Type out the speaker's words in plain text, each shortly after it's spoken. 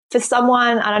for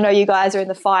someone, and I know you guys are in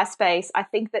the fire space, I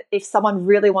think that if someone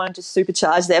really wanted to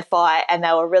supercharge their fire and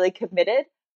they were really committed,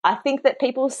 I think that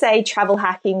people say travel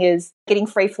hacking is getting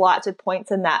free flights with points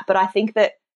and that, but I think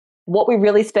that what we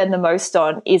really spend the most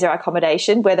on is our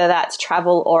accommodation, whether that's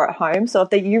travel or at home. So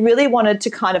if you really wanted to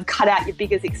kind of cut out your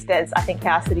biggest expense, I think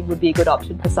house sitting would be a good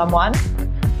option for someone.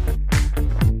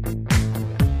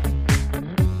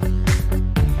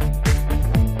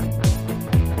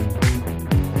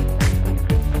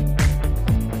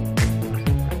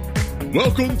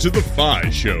 Welcome to The FI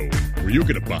Show, where you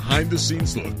get a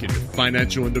behind-the-scenes look into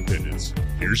financial independence.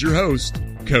 Here's your host,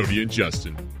 Cody and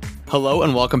Justin. Hello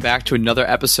and welcome back to another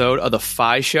episode of The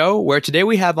FI Show, where today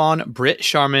we have on Britt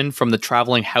Sharman from the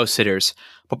Traveling House Sitters.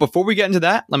 But before we get into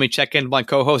that, let me check in with my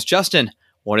co-host, Justin.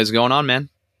 What is going on, man?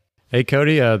 Hey,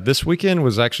 Cody. This weekend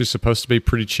was actually supposed to be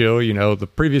pretty chill. You know, the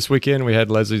previous weekend we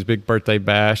had Leslie's big birthday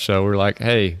bash, so we're like,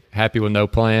 hey, happy with no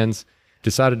plans.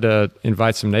 Decided to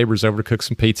invite some neighbors over to cook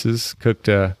some pizzas. Cooked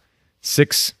 4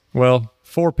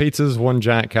 pizzas, 1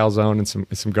 giant calzone, and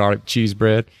some garlic cheese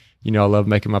bread. You know, I love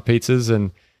making my pizzas,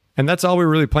 and that's all we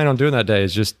really plan on doing that day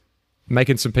is just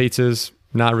making some pizzas,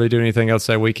 not really doing anything else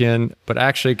that weekend. But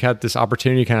actually had this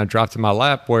opportunity kind of dropped in my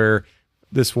lap where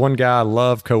this one guy I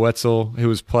love, Coetzel, who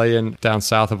was playing down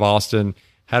south of Austin,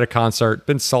 had a concert,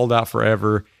 been sold out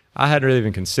forever. I hadn't really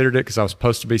even considered it because I was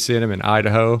supposed to be seeing him in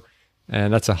Idaho.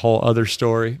 And that's a whole other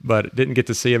story, but didn't get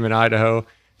to see him in Idaho.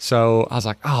 So I was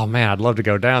like, oh man, I'd love to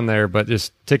go down there, but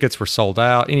just tickets were sold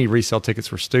out. Any resale tickets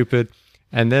were stupid.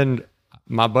 And then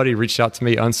my buddy reached out to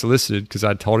me unsolicited because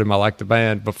I'd told him I liked the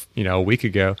band, a week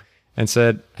ago, and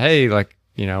said, hey,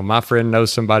 my friend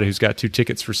knows somebody who's got 2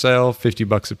 tickets for sale,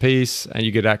 $50 a piece, and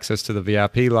you get access to the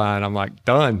VIP line. I'm like,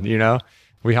 done,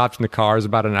 We hopped in the car, it was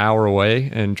about an hour away,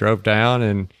 and drove down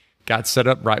and got set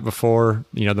up right before,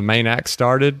 the main act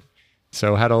started.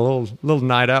 So had a little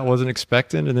night out, wasn't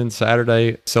expecting, and then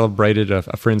Saturday celebrated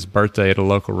a friend's birthday at a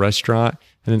local restaurant,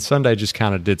 and then Sunday just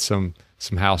kind of did some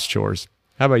house chores.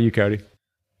 How about you, Cody?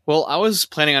 Well, I was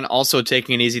planning on also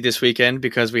taking it easy this weekend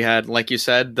because we had, like you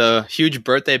said, the huge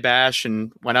birthday bash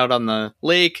and went out on the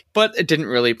lake, but it didn't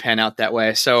really pan out that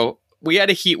way. So we had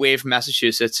a heat wave in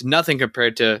Massachusetts, nothing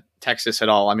compared to Texas at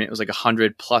all. I mean, it was like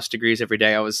 100 plus degrees every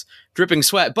day. I was dripping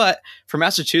sweat, but for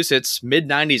Massachusetts,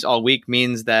 mid-90s all week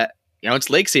means that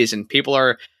it's lake season. People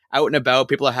are out and about.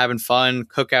 People are having fun,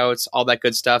 cookouts, all that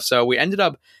good stuff. So we ended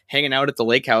up hanging out at the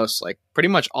lake house like pretty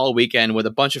much all weekend with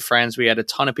a bunch of friends. We had a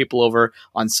ton of people over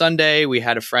on Sunday. We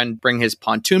had a friend bring his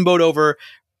pontoon boat over.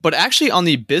 But actually on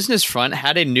the business front,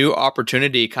 had a new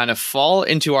opportunity kind of fall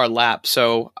into our lap.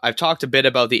 So I've talked a bit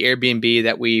about the Airbnb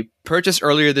that we purchased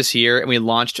earlier this year and we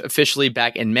launched officially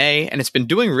back in May. And it's been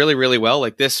doing really, really well.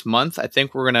 Like this month, I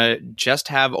think we're going to just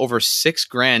have over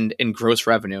 $6,000 in gross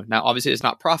revenue. Now, obviously it's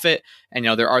not profit and,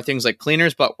 there are things like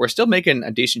cleaners, but we're still making a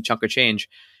decent chunk of change.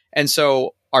 And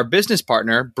so our business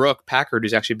partner, Brooke Packard,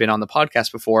 who's actually been on the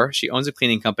podcast before, she owns a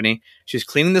cleaning company. She's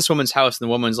cleaning this woman's house and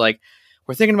the woman's like,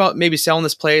 we're thinking about maybe selling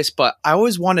this place, but I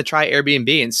always want to try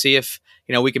Airbnb and see if,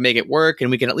 we can make it work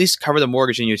and we can at least cover the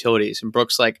mortgage and utilities. And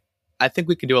Brooke's like, I think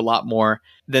we can do a lot more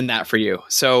than that for you.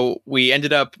 So we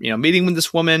ended up, meeting with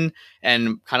this woman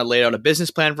and kind of laid out a business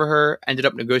plan for her, ended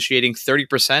up negotiating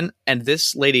 30%. And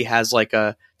this lady has like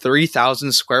a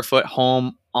 3,000 square foot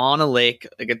home on a lake.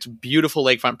 Like it's beautiful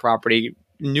lakefront property,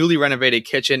 newly renovated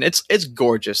kitchen. It's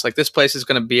gorgeous. Like this place is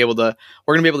going to be able to,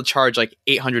 we're going to be able to charge like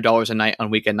 $800 a night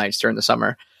on weekend nights during the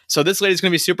summer. So this lady's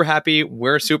going to be super happy.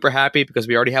 We're super happy because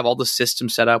we already have all the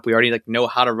systems set up. We already know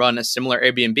how to run a similar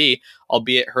Airbnb,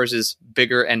 albeit hers is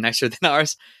bigger and nicer than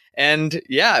ours. And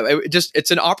yeah,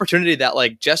 it's an opportunity that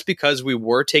just because we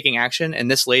were taking action and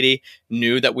this lady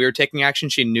knew that we were taking action,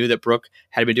 she knew that Brooke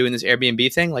had been doing this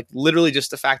Airbnb thing, literally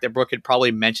just the fact that Brooke had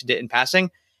probably mentioned it in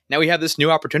passing. Now we have this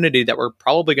new opportunity that we're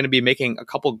probably going to be making a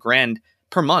couple grand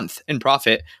per month in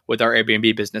profit with our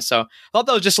Airbnb business. So I thought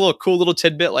that was just a cool little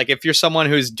tidbit. Like if you're someone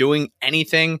who's doing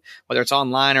anything, whether it's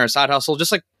online or a side hustle,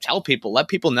 just tell people, let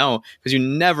people know, because you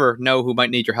never know who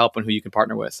might need your help and who you can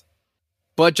partner with.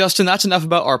 But Justin, that's enough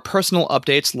about our personal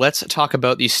updates. Let's talk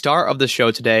about the star of the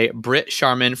show today, Britt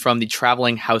Sharman from the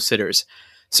Traveling House Sitters.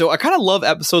 So I kind of love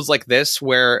episodes like this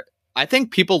where I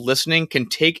think people listening can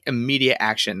take immediate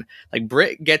action. Like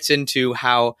Britt gets into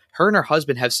how her and her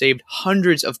husband have saved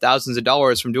hundreds of thousands of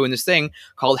dollars from doing this thing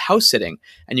called house sitting.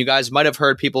 And you guys might have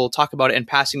heard people talk about it in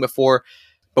passing before.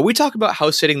 But we talk about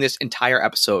house sitting this entire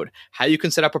episode, how you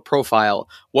can set up a profile,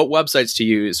 what websites to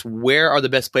use, where are the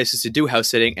best places to do house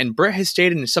sitting, and Britt has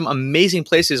stayed in some amazing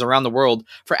places around the world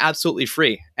for absolutely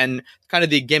free. And kind of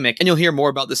the gimmick, and you'll hear more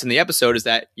about this in the episode, is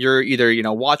that you're either,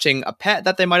 watching a pet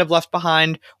that they might have left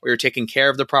behind, or you're taking care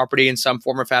of the property in some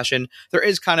form or fashion. There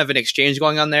is kind of an exchange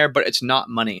going on there, but it's not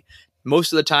money.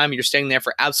 Most of the time, you're staying there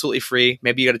for absolutely free.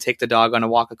 Maybe you got to take the dog on a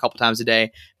walk a couple times a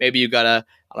day. Maybe you got to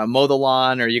mow the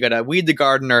lawn, or you got to weed the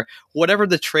garden, or whatever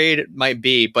the trade might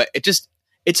be. But it's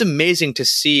amazing to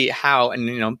see how,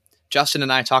 and Justin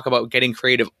and I talk about getting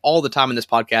creative all the time in this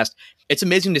podcast. It's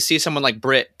amazing to see someone like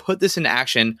Britt put this into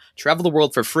action, travel the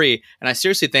world for free. And I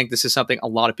seriously think this is something a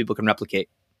lot of people can replicate.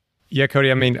 Yeah,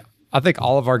 Cody, I think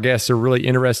all of our guests are really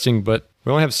interesting, but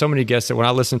we only have so many guests that when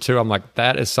I listen to, I'm like,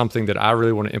 that is something that I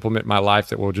really want to implement in my life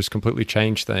that will just completely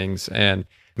change things. And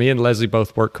me and Leslie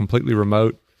both work completely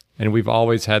remote, and we've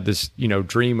always had this,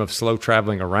 dream of slow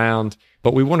traveling around,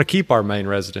 but we want to keep our main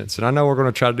residence. And I know we're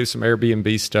going to try to do some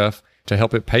Airbnb stuff to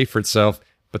help it pay for itself.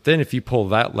 But then if you pull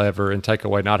that lever and take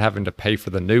away not having to pay for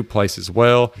the new place as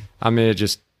well, it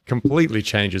just completely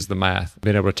changes the math,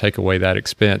 being able to take away that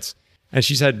expense. And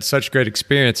she's had such great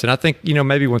experience. And I think,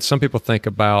 maybe when some people think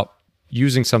about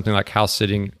using something like house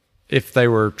sitting, if they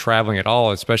were traveling at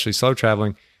all, especially slow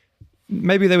traveling,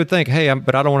 maybe they would think, hey,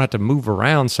 but I don't want to have to move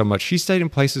around so much. She stayed in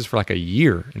places for like a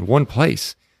year in one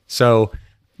place. So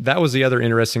that was the other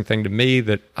interesting thing to me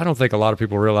that I don't think a lot of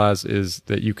people realize, is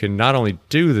that you can not only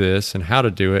do this and how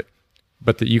to do it,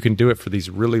 but that you can do it for these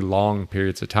really long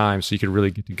periods of time. So you can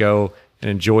really get to go and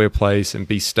enjoy a place and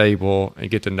be stable and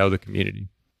get to know the community.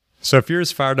 So if you're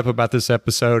as fired up about this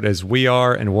episode as we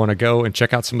are and want to go and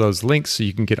check out some of those links so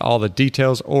you can get all the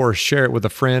details, or share it with a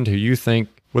friend who you think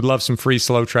would love some free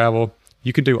slow travel,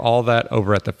 you can do all that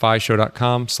over at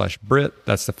thefishow.com/Britt.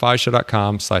 That's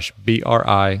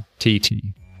thefishow.com/BRITT.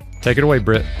 Take it away,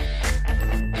 Britt.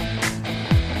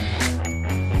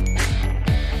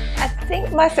 I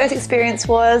think my first experience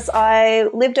was I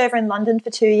lived over in London for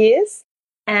 2 years,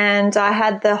 and I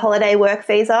had the holiday work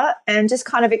visa, and just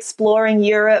kind of exploring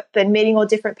Europe and meeting all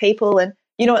different people. And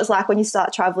what it's like when you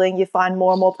start traveling, you find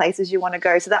more and more places you want to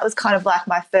go. So that was kind of like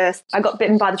my first, I got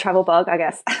bitten by the travel bug, I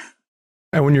guess.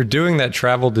 And when you're doing that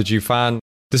travel, did you find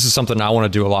this is something I want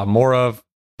to do a lot more of,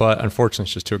 but unfortunately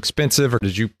it's just too expensive? Or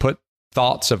did you put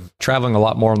thoughts of traveling a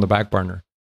lot more on the back burner?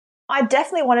 I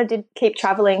definitely wanted to keep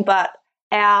traveling, but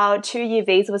our 2-year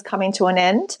visa was coming to an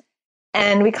end.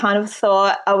 And we kind of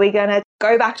thought, are we going to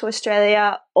go back to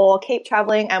Australia or keep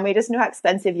traveling? And we just knew how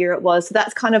expensive Europe was. So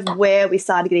that's kind of where we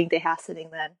started getting into house sitting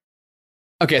then.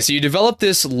 Okay, so you developed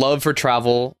this love for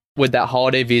travel with that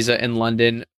holiday visa in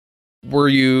London. Were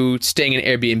you staying in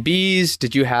Airbnbs?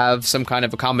 Did you have some kind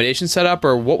of accommodation set up?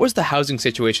 Or what was the housing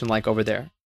situation like over there?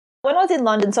 When I was in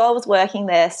London, so I was working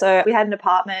there. So we had an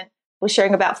apartment. We were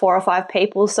sharing about 4 or 5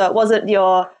 people. So it wasn't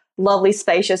your lovely,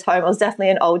 spacious home. It was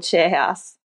definitely an old share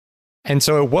house. And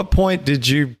so at what point did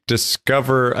you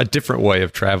discover a different way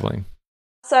of traveling?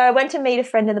 So I went to meet a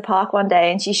friend in the park one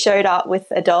day, and she showed up with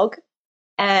a dog.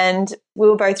 And we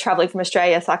were both traveling from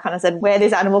Australia. So I kind of said, where did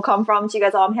this animal come from? She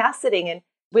goes, oh, I'm house sitting. And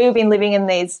we've been living in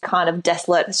these kind of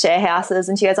desolate share houses.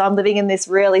 And she goes, I'm living in this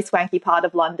really swanky part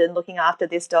of London looking after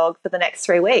this dog for the next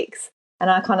 3 weeks. And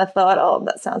I kind of thought, oh,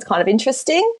 that sounds kind of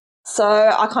interesting. So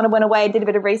I kind of went away, did a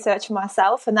bit of research for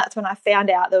myself. And that's when I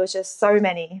found out there was just so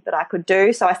many that I could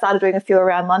do. So I started doing a few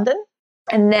around London,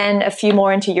 and then a few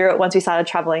more into Europe once we started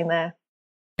traveling there.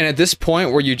 And at this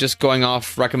point, were you just going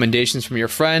off recommendations from your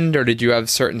friend, or did you have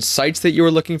certain sites that you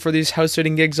were looking for these house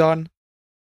sitting gigs on?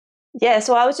 Yeah,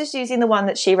 so I was just using the one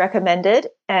that she recommended,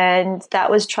 and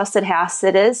that was Trusted House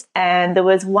Sitters. And there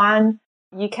was one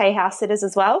UK House Sitters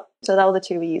as well. So they were the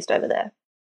 2 we used over there.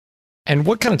 And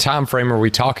what kind of time frame are we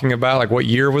talking about? Like, what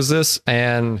year was this,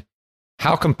 and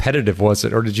how competitive was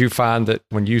it? Or did you find that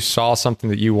when you saw something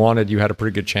that you wanted, you had a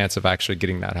pretty good chance of actually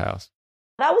getting that house?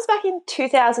 That was back in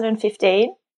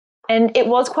 2015. And it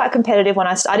was quite competitive when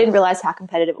I didn't realize how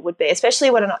competitive it would be,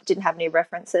 especially when I didn't have any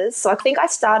references. So I think I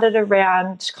started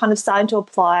starting to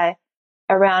apply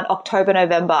around October,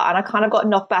 November, and I kind of got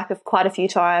knocked back quite a few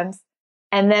times.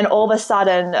 And then all of a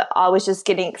sudden, I was just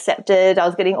getting accepted. I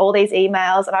was getting all these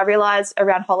emails, and I realized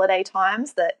around holiday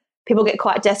times that people get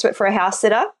quite desperate for a house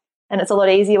sitter, and it's a lot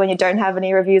easier when you don't have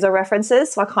any reviews or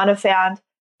references. So I kind of found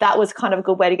that was kind of a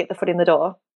good way to get the foot in the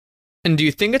door. And do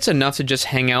you think it's enough to just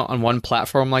hang out on one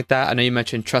platform like that? I know you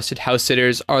mentioned Trusted House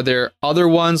Sitters. Are there other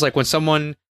ones? Like when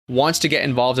someone wants to get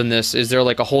involved in this, is there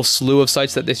like a whole slew of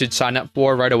sites that they should sign up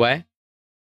for right away?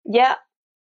 Yeah.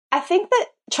 I think that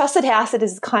Trusted House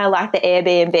Sitters is kind of like the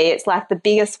Airbnb. It's like the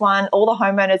biggest one. All the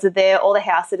homeowners are there. All the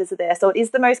house sitters are there. So it is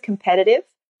the most competitive.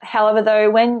 However, though,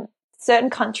 when certain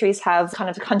countries have kind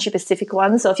of country-specific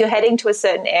ones, so if you're heading to a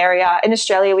certain area, in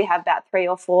Australia we have about 3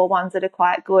 or 4 ones that are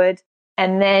quite good.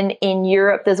 And then in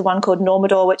Europe, there's one called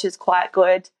Normador, which is quite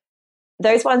good.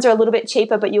 Those ones are a little bit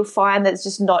cheaper, but you'll find there's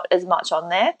just not as much on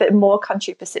there, but more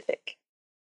country-specific.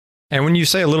 And when you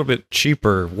say a little bit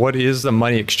cheaper, what is the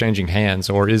money exchanging hands?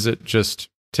 Or is it just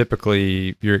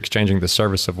typically you're exchanging the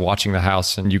service of watching the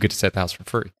house and you get to stay at the house for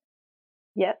free?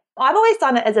 Yeah. I've always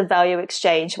done it as a value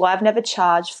exchange. Well, I've never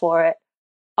charged for it.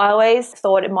 I always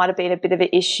thought it might have been a bit of an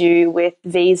issue with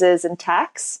visas and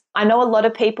tax. I know a lot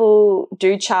of people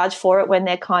do charge for it when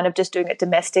they're kind of just doing it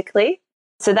domestically.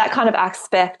 So that kind of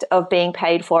aspect of being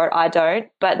paid for it, I don't.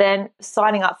 But then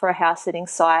signing up for a house sitting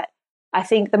site, I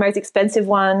think the most expensive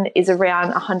one is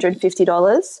around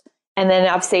 $150. And then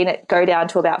I've seen it go down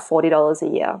to about $40 a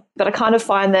year. But I kind of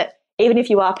find that even if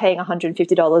you are paying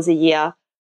 $150 a year,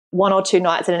 1 or 2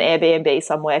 nights in an Airbnb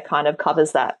somewhere kind of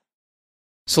covers that.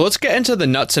 So let's get into the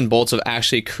nuts and bolts of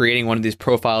actually creating one of these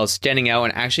profiles, standing out,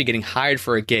 and actually getting hired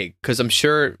for a gig. Because I'm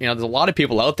sure, there's a lot of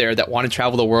people out there that want to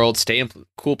travel the world, stay in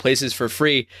cool places for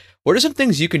free. What are some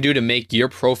things you can do to make your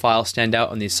profile stand out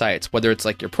on these sites? Whether it's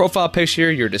like your profile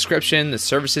picture, your description, the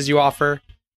services you offer?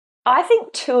 I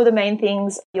think 2 of the main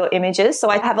things are your images. So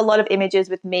I have a lot of images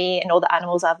with me and all the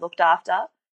animals I've looked after.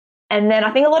 And then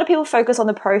I think a lot of people focus on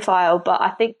the profile, but I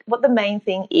think what the main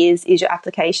thing is your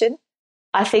application.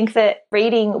 I think that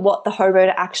reading what the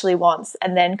homeowner actually wants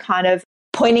and then kind of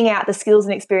pointing out the skills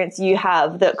and experience you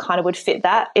have that kind of would fit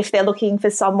that. If they're looking for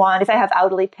someone, if they have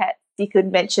elderly pets, you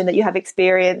could mention that you have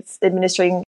experience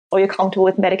administering or you're comfortable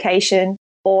with medication.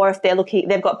 Or if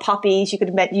they've got puppies,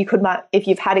 if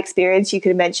you've had experience, you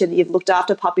could mention that you've looked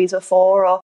after puppies before,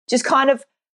 or just kind of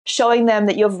showing them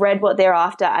that you've read what they're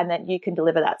after and that you can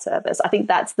deliver that service. I think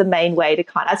that's the main way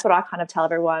that's what I kind of tell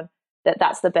everyone,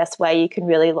 that's the best way you can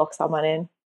really lock someone in.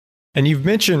 And you've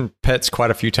mentioned pets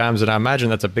quite a few times, and I imagine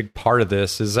that's a big part of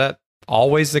this. Is that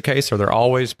always the case? Are there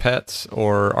always pets,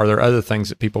 or are there other things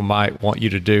that people might want you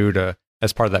to do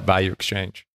as part of that value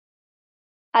exchange?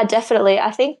 Definitely.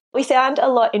 I think we found a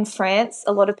lot in France.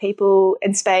 A lot of people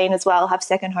in Spain as well have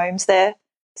second homes there.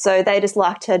 So they just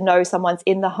like to know someone's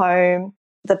in the home.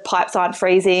 The pipes aren't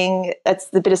freezing. It's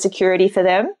the bit of security for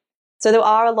them. So there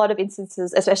are a lot of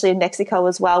instances, especially in Mexico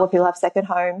as well, where people have second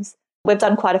homes. We've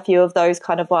done quite a few of those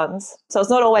kind of ones. So it's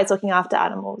not always looking after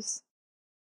animals.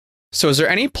 So is there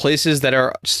any places that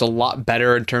are just a lot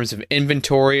better in terms of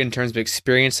inventory, in terms of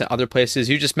experience than other places?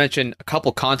 You just mentioned a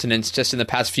couple continents just in the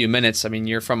past few minutes. I mean,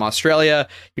 you're from Australia,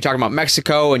 you're talking about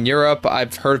Mexico and Europe.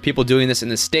 I've heard of people doing this in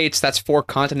the States. That's 4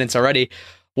 continents already.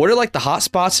 What are like the hot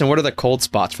spots and what are the cold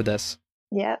spots for this?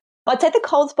 Yeah. I'd say the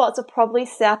cold spots are probably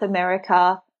South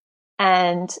America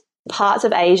and parts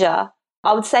of Asia.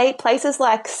 I would say places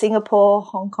like Singapore,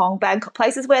 Hong Kong, Bangkok,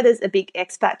 places where there's a big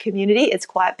expat community. It's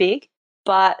quite big.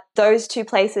 But those 2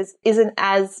 places isn't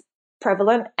as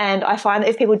prevalent. And I find that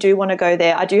if people do want to go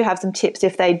there, I do have some tips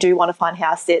if they do want to find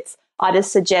house sits. I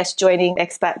just suggest joining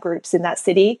expat groups in that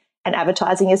city and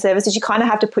advertising your services. You kind of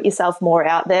have to put yourself more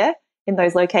out there in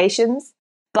those locations.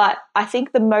 But I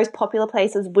think the most popular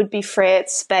places would be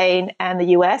France, Spain, and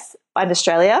the US and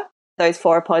Australia. Those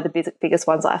 4 are probably the biggest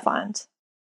ones I find.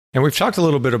 And we've talked a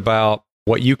little bit about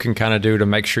what you can kind of do to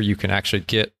make sure you can actually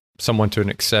get someone to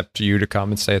accept you to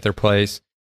come and stay at their place.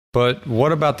 But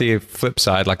what about the flip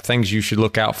side, like things you should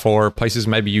look out for, places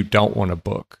maybe you don't want to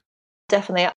book?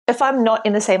 Definitely. If I'm not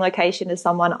in the same location as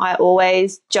someone, I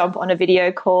always jump on a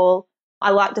video call.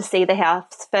 I like to see the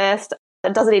house first.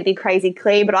 It doesn't need to be crazy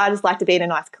clean, but I just like to be in a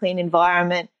nice clean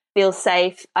environment, feel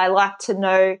safe. I like to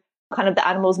know kind of the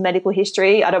animal's medical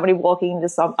history. I don't want to be walking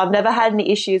into I've never had any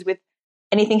issues with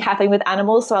anything happening with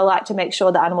animals, so I like to make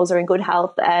sure the animals are in good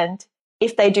health, and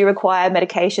if they do require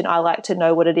medication, I like to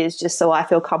know what it is just so I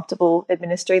feel comfortable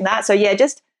administering that. So yeah,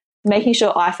 just making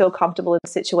sure I feel comfortable in the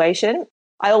situation.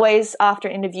 I always, after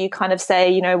an interview, kind of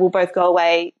say, we'll both go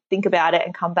away, think about it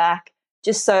and come back,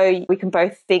 just so we can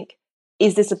both think,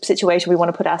 is this a situation we want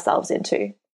to put ourselves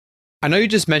into? I know you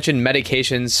just mentioned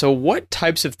medications. So what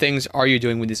types of things are you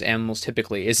doing with these animals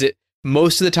typically? Is it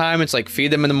most of the time it's like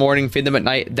feed them in the morning, feed them at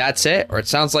night, that's it? Or it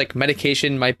sounds like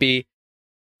medication might be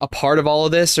a part of all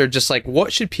of this, or just like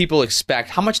what should people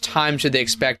expect? How much time should they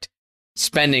expect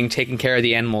spending taking care of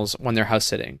the animals when they're house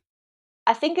sitting?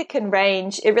 I think it can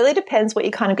range. It really depends what you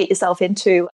kind of get yourself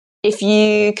into. If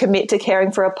you commit to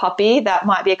caring for a puppy, that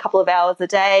might be a couple of hours a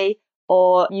day,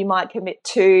 or you might commit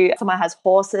to someone has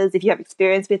horses. If you have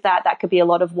experience with that, that could be a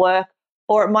lot of work.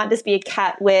 Or it might just be a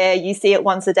cat where you see it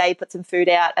once a day, put some food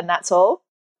out, and that's all.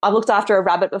 I've looked after a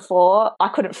rabbit before. I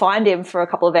couldn't find him for a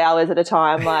couple of hours at a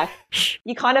time. Like,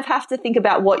 you kind of have to think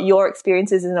about what your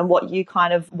experience is and what you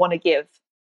kind of want to give.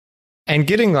 And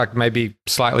getting like maybe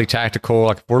slightly tactical,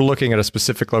 like if we're looking at a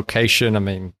specific location, I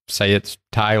mean, say it's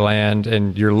Thailand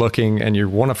and you're looking and you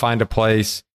want to find a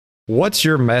place, what's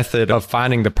your method of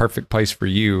finding the perfect place for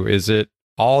you? Is it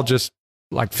all just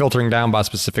like filtering down by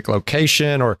specific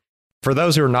location? Or for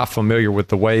those who are not familiar with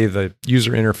the way the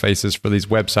user interface is for these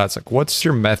websites, like what's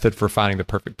your method for finding the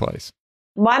perfect place?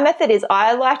 My method is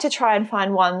I like to try and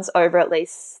find ones over at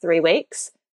least 3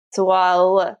 weeks. So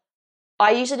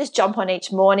I usually just jump on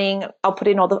each morning.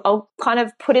 I'll kind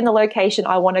of put in the location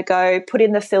I want to go, put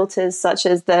in the filters such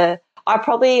as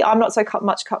I'm not so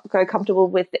comfortable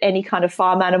with any kind of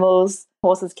farm animals,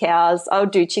 horses, cows. I'll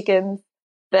do chickens,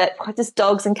 but just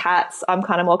dogs and cats I'm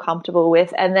kind of more comfortable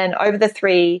with. And then over the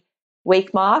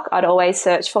 3-week mark, I'd always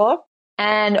search for.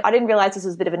 And I didn't realize this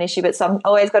was a bit of an issue, but some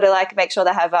always got to like make sure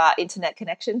they have internet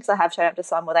connection, because I have shown up to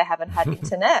some where they haven't had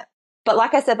internet. But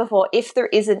like I said before, if there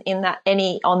isn't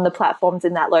any on the platforms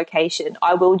in that location,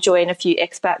 I will join a few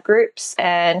expat groups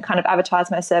and kind of advertise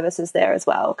my services there as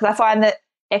well. Because I find that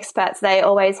expats, they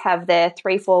always have their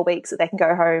 3-4 weeks that they can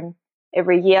go home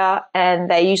every year,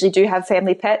 and they usually do have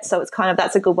family pets. So it's kind of,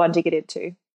 that's a good one to get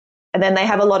into. And then they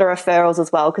have a lot of referrals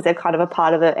as well, because they're kind of a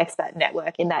part of an expat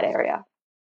network in that area.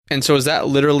 And so is that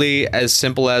literally as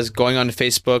simple as going on to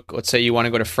Facebook? Let's say you want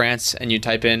to go to France and you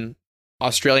type in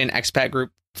Australian expat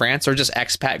group France, or just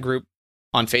expat group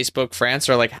on Facebook France?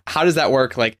 Or like, how does that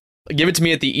work? Like, give it to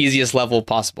me at the easiest level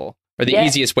possible, or the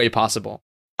easiest way possible.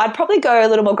 I'd probably go a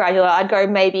little more granular. I'd go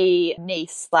maybe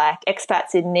Nice, like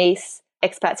expats in Nice,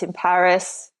 expats in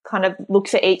Paris, kind of look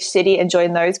for each city and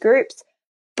join those groups.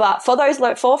 But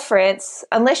for France,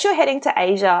 unless you're heading to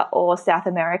Asia or South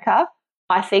America,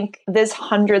 I think there's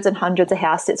hundreds and hundreds of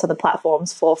house sits on the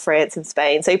platforms for France and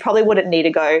Spain. So you probably wouldn't need to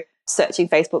go searching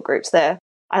Facebook groups there.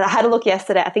 I had a look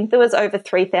yesterday. I think there was over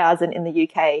 3,000 in the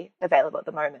UK available at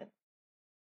the moment.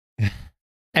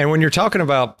 And when you're talking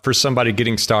about for somebody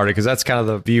getting started, because that's kind of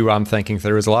the view I'm thinking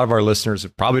through, is a lot of our listeners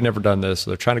have probably never done this.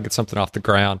 So they're trying to get something off the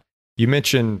ground. You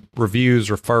mentioned reviews,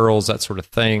 referrals, that sort of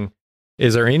thing.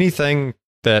 Is there anything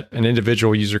that an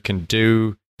individual user can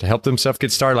do to help themselves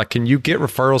get started? Like, can you get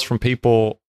referrals from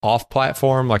people off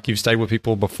platform? Like you've stayed with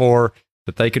people before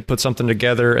that they could put something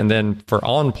together, and then for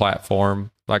on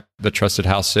platform, like the Trusted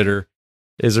House Sitter,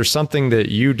 is there something that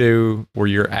you do where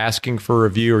you're asking for a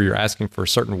review, or you're asking for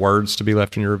certain words to be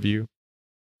left in your review?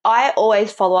 I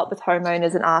always follow up with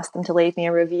homeowners and ask them to leave me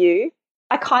a review.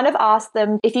 I kind of ask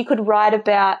them if you could write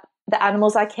about the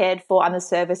animals I cared for and the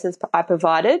services I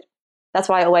provided. That's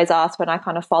what I always ask when I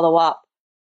kind of follow up.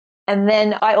 And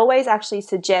then I always actually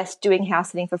suggest doing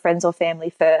house sitting for friends or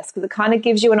family first, because it kind of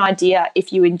gives you an idea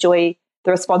if you enjoy the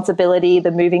responsibility,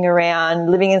 the moving around,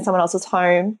 living in someone else's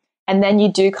home. And then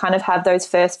you do kind of have those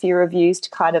first few reviews to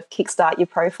kind of kickstart your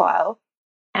profile.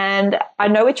 And I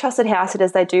know with Trusted House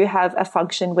Sitters, they do have a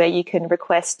function where you can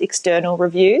request external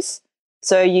reviews.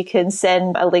 So you can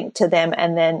send a link to them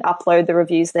and then upload the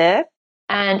reviews there.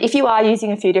 And if you are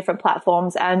using a few different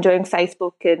platforms and doing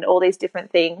Facebook and all these different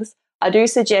things, I do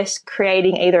suggest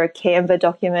creating either a Canva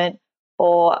document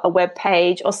or a web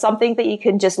page or something that you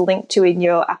can just link to in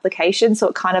your application, so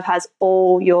it kind of has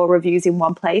all your reviews in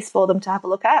one place for them to have a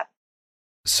look at.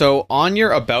 So on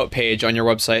your about page on your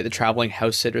website,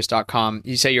 thetravelinghousesitters.com,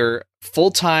 you say you're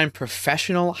full-time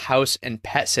professional house and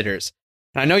pet sitters.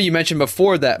 And I know you mentioned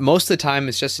before that most of the time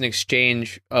it's just an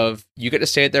exchange of you get to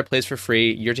stay at their place for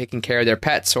free, you're taking care of their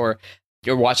pets, or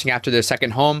you're watching after their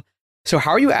second home. So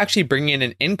how are you actually bringing in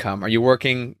an income? Are you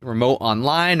working remote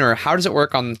online, or how does it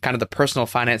work on kind of the personal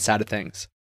finance side of things?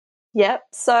 Yep.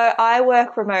 So I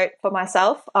work remote for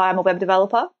myself. I'm a web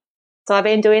developer. So I've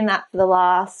been doing that for the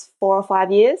last 4 or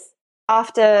 5 years.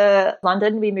 After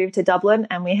London, we moved to Dublin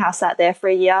and we house sat there for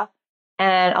a year,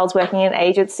 and I was working in an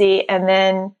agency. And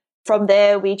then from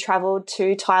there, we traveled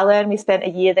to Thailand. We spent a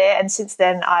year there. And since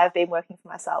then, I've been working for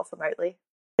myself remotely.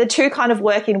 The two kind of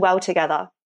working well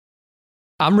together.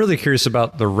 I'm really curious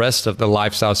about the rest of the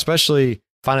lifestyle, especially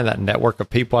finding that network of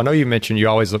people. I know you mentioned you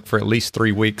always look for at least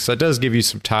 3 weeks. So it does give you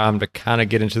some time to kind of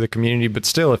get into the community. But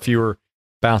still, if you were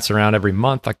bouncing around every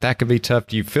month, like that could be tough.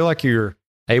 Do you feel like you're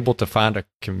able to find a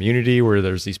community where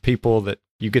there's these people that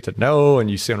you get to know and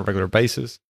you see on a regular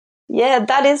basis? Yeah,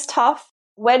 that is tough.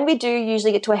 When we do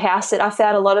usually get to a house sit, I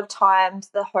found a lot of times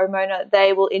the homeowner,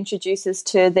 they will introduce us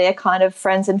to their kind of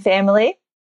friends and family.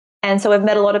 And so we've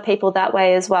met a lot of people that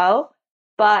way as well.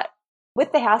 But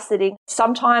with the house sitting,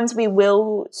 sometimes we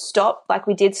will stop, like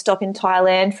we did stop in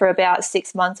Thailand for about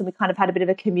 6 months, and we kind of had a bit of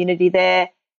a community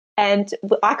there. And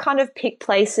I kind of pick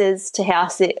places to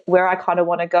house it where I kind of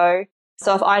want to go.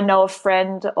 So if I know a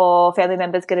friend or family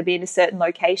member is going to be in a certain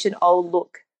location, I'll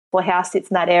look for house sits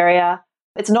in that area.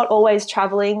 It's not always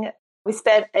traveling. We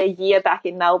spent a year back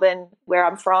in Melbourne, where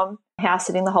I'm from, house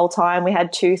sitting the whole time. We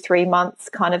had 2-3 months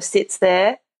kind of sits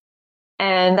there.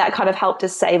 And that kind of helped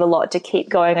us save a lot to keep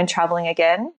going and traveling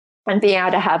again and being able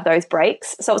to have those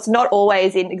breaks. So it's not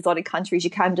always in exotic countries.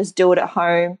 You can just do it at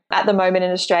home. At the moment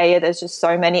in Australia, there's just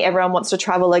so many. Everyone wants to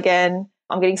travel again.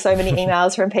 I'm getting so many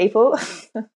emails from people.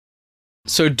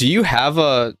 So do you have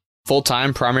a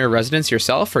full-time primary residence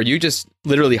yourself, or are you just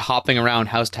literally hopping around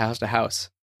house to house to house?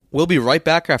 We'll be right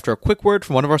back after a quick word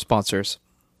from one of our sponsors.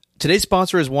 Today's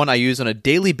sponsor is one I use on a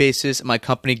daily basis at my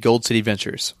company, Gold City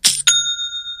Ventures.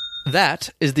 That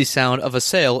is the sound of a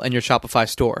sale in your Shopify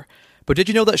store. But did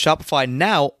you know that Shopify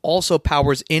now also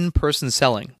powers in-person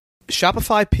selling?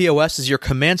 Shopify POS is your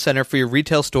command center for your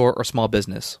retail store or small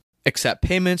business. Accept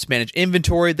payments, manage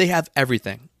inventory, they have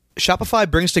everything. Shopify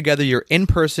brings together your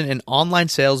in-person and online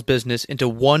sales business into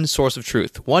one source of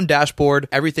truth, one dashboard,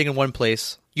 everything in one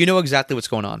place. You know exactly what's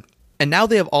going on. And now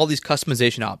they have all these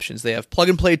customization options. They have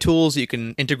plug-and-play tools that you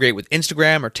can integrate with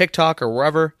Instagram or TikTok or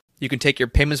wherever. You can take your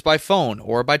payments by phone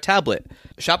or by tablet.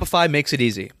 Shopify makes it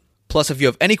easy. Plus, if you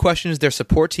have any questions, their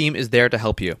support team is there to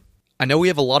help you. I know we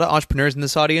have a lot of entrepreneurs in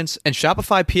this audience, and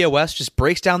Shopify POS just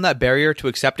breaks down that barrier to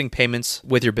accepting payments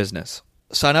with your business.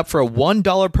 Sign up for a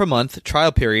 $1 per month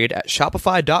trial period at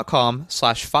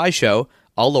shopify.com/FIShow,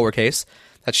 all lowercase.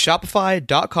 That's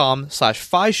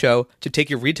shopify.com/FIShow to take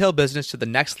your retail business to the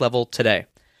next level today.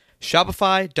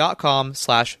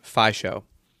 Shopify.com/FIShow.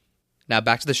 Now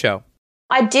back to the show.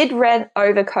 I did rent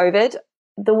over COVID.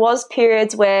 There was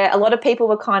periods where a lot of people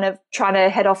were kind of trying to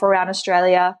head off around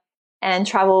Australia and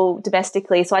travel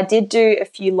domestically. So I did do a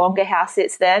few longer house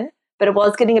sits then, but it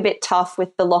was getting a bit tough with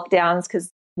the lockdowns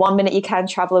because 1 minute you can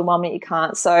travel and 1 minute you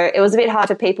can't. So it was a bit hard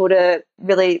for people to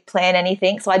really plan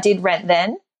anything. So I did rent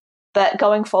then. But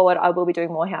going forward, I will be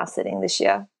doing more house sitting this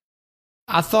year.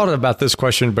 I thought about this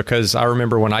question because I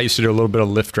remember when I used to do a little bit of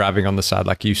Lyft driving on the side,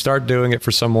 like you start doing it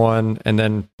for someone and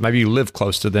then maybe you live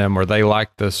close to them or they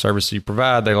like the service you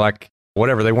provide. They like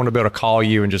whatever. They want to be able to call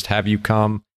you and just have you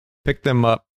come pick them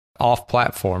up off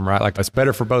platform, right? Like it's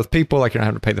better for both people. Like you're not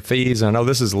having to pay the fees. And I know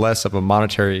this is less of a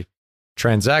monetary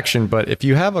transaction, but if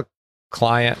you have a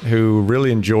client who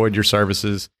really enjoyed your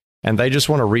services and they just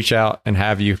want to reach out and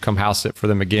have you come house sit for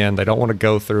them again, they don't want to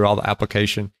go through all the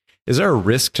application. Is there a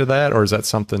risk to that, or is that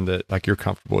something that like you're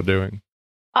comfortable doing?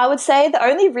 I would say the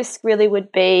only risk really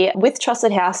would be with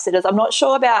trusted house sitters. I'm not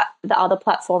sure about the other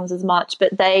platforms as much,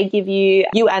 but they give you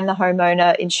and the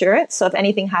homeowner insurance. So if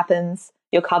anything happens,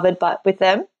 you're covered but with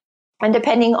them. And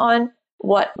depending on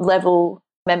what level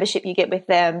membership you get with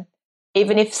them,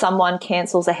 even if someone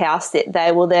cancels a house sit,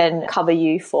 they will then cover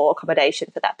you for accommodation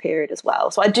for that period as well.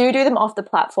 So I do them off the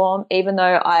platform, even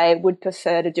though I would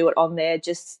prefer to do it on there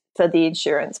just for the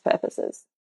insurance purposes.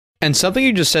 And something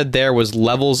you just said there was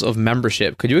levels of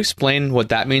membership. Could you explain what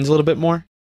that means a little bit more?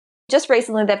 Just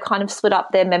recently, they've kind of split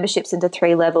up their memberships into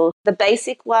 3 levels. The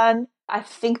basic one, I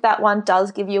think that one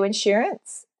does give you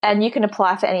insurance and you can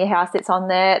apply for any house that's on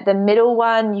there. The middle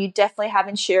one, you definitely have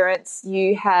insurance.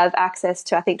 You have access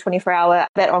to, I think, 24-hour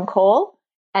vet on call.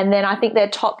 And then I think their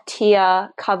top tier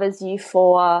covers you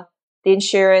for the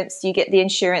insurance. You get the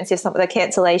insurance if something, a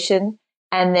cancellation.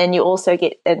 And then you also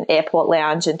get an airport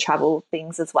lounge and travel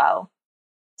things as well.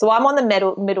 So I'm on the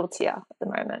middle tier at the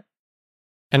moment.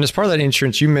 And as part of that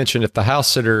insurance, you mentioned if the house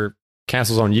sitter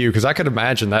cancels on you, because I could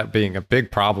imagine that being a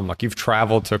big problem. Like you've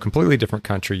traveled to a completely different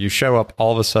country. You show up,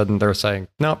 all of a sudden they're saying,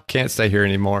 nope, can't stay here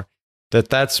anymore.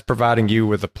 That's providing you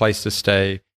with a place to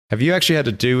stay. Have you actually had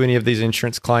to do any of these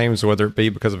insurance claims, whether it be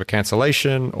because of a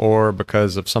cancellation or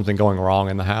because of something going wrong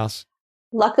in the house?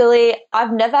 Luckily,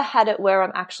 I've never had it where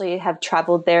I'm actually have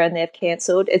traveled there and they've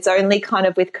cancelled. It's only kind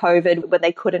of with COVID when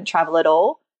they couldn't travel at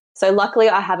all. So luckily,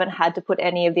 I haven't had to put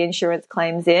any of the insurance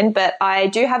claims in, but I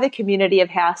do have a community of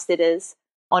house sitters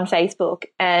on Facebook.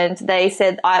 And they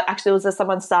said,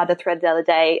 someone started a thread the other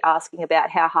day asking about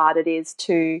how hard it is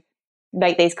to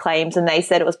make these claims. And they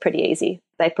said it was pretty easy.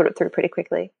 They put it through pretty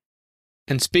quickly.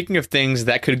 And speaking of things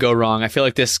that could go wrong, I feel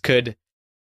like this could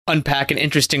unpack an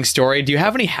interesting story. Do you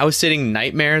have any house sitting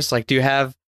nightmares? Like, do you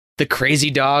have the crazy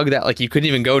dog that like you couldn't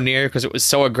even go near because it was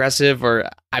so aggressive? Or,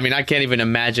 I mean, I can't even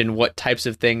imagine what types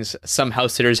of things some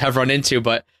house sitters have run into,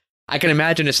 but I can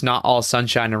imagine it's not all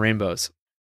sunshine and rainbows.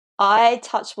 I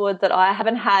touch wood that I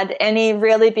haven't had any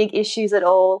really big issues at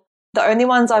all. The only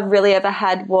ones I've really ever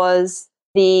had was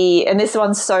and this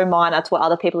one's so minor to what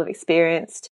other people have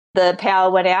experienced. The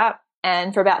power went out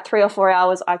And for about 3 or 4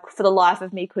 hours, I, for the life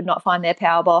of me, could not find their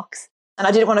power box. And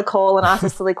I didn't want to call and ask a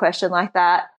silly question like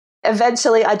that.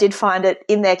 Eventually, I did find it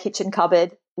in their kitchen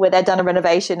cupboard where they'd done a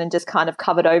renovation and just kind of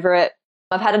covered over it.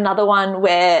 I've had another one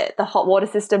where the hot water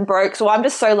system broke. So I'm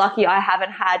just so lucky I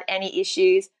haven't had any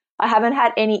issues. I haven't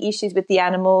had any issues with the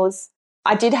animals.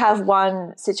 I did have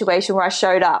one situation where I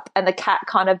showed up and the cat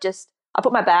kind of just, I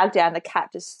put my bag down, the cat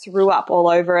just threw up all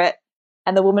over it.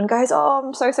 And the woman goes, "Oh,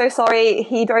 I'm so sorry.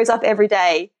 He throws up every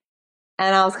day."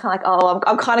 And I was kind of like, oh,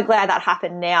 I'm kind of glad that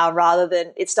happened now rather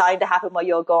than it's starting to happen while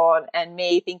you're gone and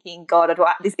me thinking, God,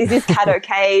 is this cat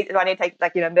okay? Do I need to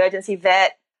take emergency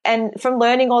vet? And from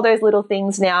learning all those little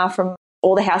things now from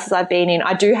all the houses I've been in,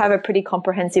 I do have a pretty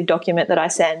comprehensive document that I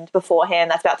send beforehand.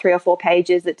 That's about 3 or 4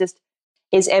 pages that just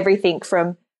is everything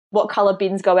from what colour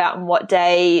bins go out on what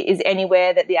day, is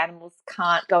anywhere that the animals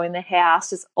can't go in the house,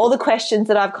 just all the questions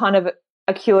that I've kind of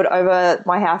accrued over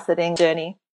my house sitting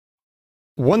journey.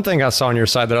 One thing I saw on your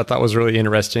site that I thought was really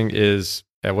interesting is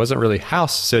it wasn't really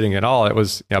house sitting at all. It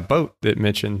was a boat that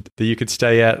mentioned that you could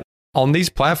stay at. On these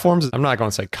platforms, I'm not going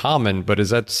to say common, but is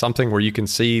that something where you can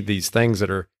see these things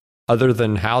that are other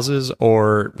than houses,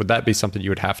 or would that be something you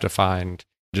would have to find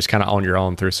just kind of on your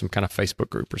own through some kind of Facebook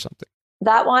group or something?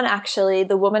 That one actually,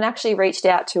 the woman actually reached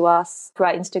out to us through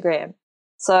our Instagram.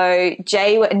 So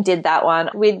Jay went and did that one.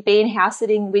 We'd been house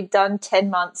sitting. We'd done 10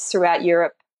 months throughout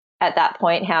Europe at that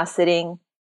point, house sitting.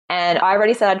 And I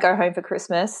already said I'd go home for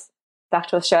Christmas back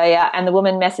to Australia. And the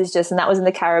woman messaged us, and that was in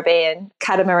the Caribbean,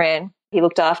 catamaran he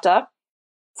looked after.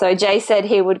 So Jay said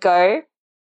he would go.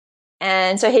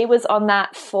 And so he was on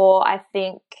that for, I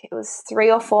think it was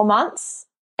 3 or 4 months.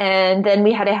 And then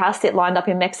we had a house sit lined up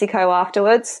in Mexico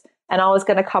afterwards. And I was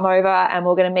going to come over and we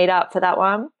we're going to meet up for that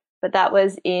one. But that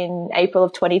was in April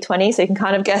of 2020. So you can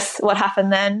kind of guess what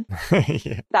happened then.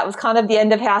 Yeah. That was kind of the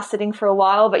end of house sitting for a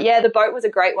while. But yeah, the boat was a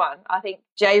great one. I think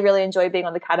Jay really enjoyed being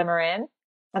on the catamaran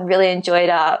and really enjoyed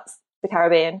the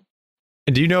Caribbean.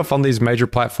 And do you know if on these major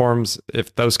platforms,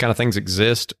 if those kind of things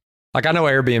exist? Like I know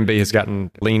Airbnb has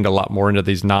gotten leaned a lot more into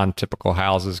these non-typical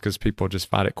houses because people just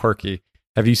find it quirky.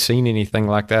 Have you seen anything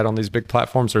like that on these big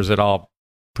platforms, or is it all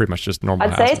pretty much just normal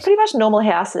houses? I'd say it's pretty much normal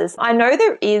houses. I know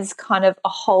there is kind of a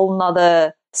whole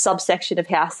nother subsection of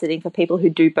house sitting for people who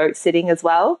do boat sitting as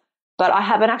well, but I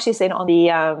haven't actually seen it on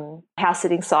the house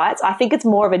sitting sites. I think it's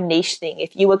more of a niche thing.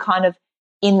 If you were kind of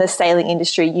in the sailing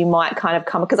industry, you might kind of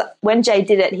come, because when Jay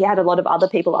did it, he had a lot of other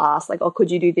people ask, like, "Oh, could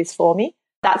you do this for me?"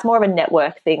 That's more of a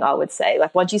network thing, I would say.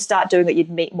 Like once you start doing it, you'd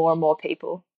meet more and more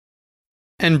people.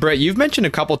 And Britt, you've mentioned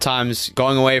a couple times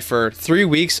going away for 3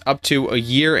 weeks up to a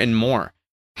year and more.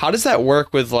 How does that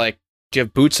work with, like, do you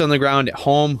have boots on the ground at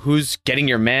home? Who's getting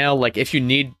your mail? Like, if you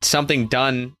need something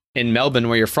done in Melbourne,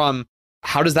 where you're from,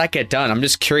 how does that get done? I'm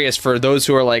just curious for those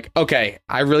who are like, okay,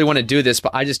 I really want to do this,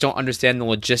 but I just don't understand the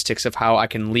logistics of how I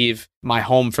can leave my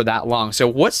home for that long. So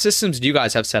what systems do you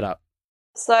guys have set up?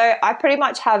 So I pretty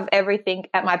much have everything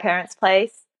at my parents'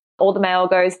 place. All the mail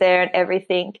goes there and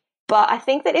everything. But I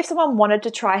think that if someone wanted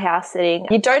to try house sitting,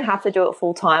 you don't have to do it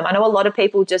full time. I know a lot of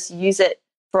people just use it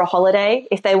for a holiday.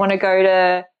 If they want to go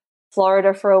to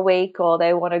Florida for a week or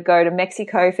they want to go to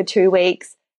Mexico for 2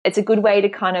 weeks, it's a good way to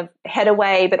kind of head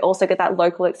away but also get that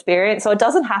local experience. So it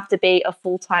doesn't have to be a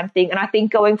full-time thing. And I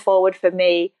think going forward for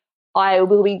me, I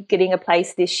will be getting a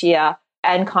place this year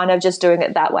and kind of just doing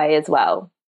it that way as well.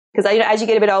 Because as you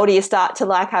get a bit older, you start to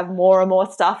like have more and more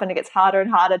stuff and it gets harder and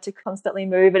harder to constantly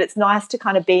move. And it's nice to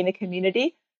kind of be in a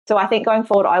community. So I think going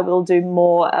forward, I will do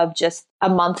more of just a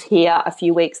month here, a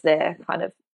few weeks there kind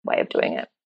of way of doing it.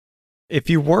 If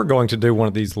you were going to do one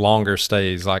of these longer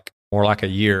stays, like more like a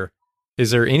year,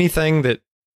 is there anything that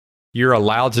you're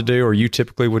allowed to do or you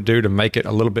typically would do to make it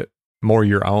a little bit more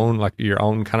your own, like your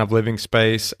own kind of living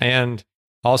space? And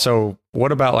also,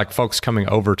 what about like folks coming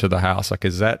over to the house? Like,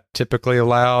 is that typically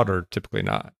allowed or typically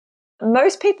not?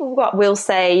 Most people will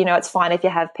say, it's fine if you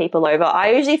have people over.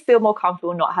 I usually feel more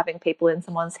comfortable not having people in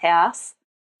someone's house.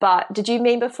 But did you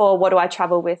mean before, what do I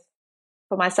travel with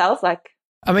for myself? Like,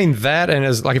 I mean, that, and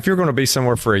as like if you're going to be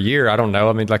somewhere for a year, I don't know.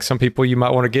 I mean, like some people, you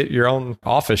might want to get your own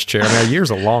office chair. I mean, a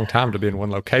year's a long time to be in one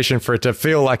location for it to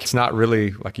feel like it's not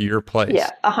really like your place.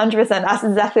 Yeah, 100%. That's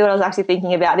exactly what I was actually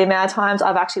thinking about. The amount of times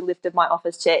I've actually lifted my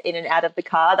office chair in and out of the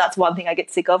car. That's one thing I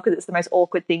get sick of because it's the most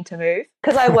awkward thing to move.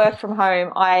 Because I work from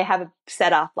home, I have a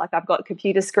setup. Like I've got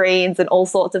computer screens and all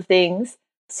sorts of things.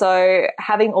 So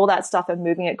having all that stuff and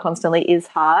moving it constantly is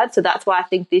hard. So that's why I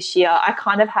think this year I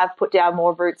kind of have put down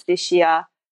more roots this year.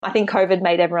 I think COVID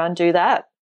made everyone do that.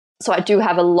 So I do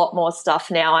have a lot more stuff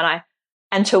now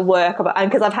and to work. And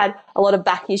because I've had a lot of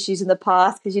back issues in the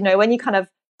past, because, when you're kind of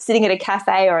sitting at a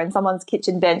cafe or in someone's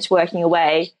kitchen bench working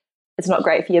away, it's not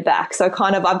great for your back. So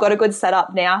kind of I've got a good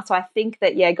setup now. So I think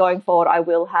that, yeah, going forward, I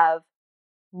will have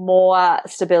more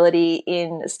stability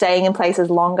in staying in places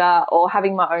longer or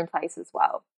having my own place as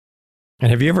well. And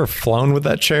have you ever flown with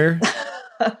that chair?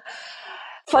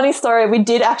 Funny story. We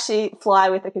did actually fly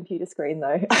with a computer screen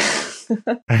though.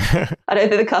 I don't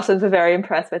think the customs were very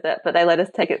impressed with it, but they let us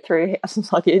take it through some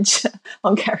luggage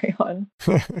on carry-on.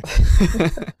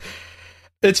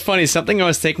 It's funny. Something I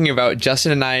was thinking about,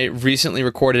 Justin and I recently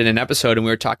recorded an episode and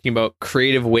we were talking about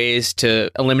creative ways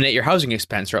to eliminate your housing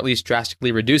expense or at least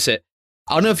drastically reduce it.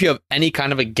 I don't know if you have any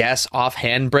kind of a guess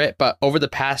offhand, Britt, but over the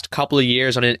past couple of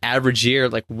years, on an average year,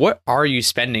 like what are you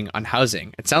spending on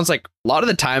housing? It sounds like a lot of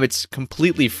the time it's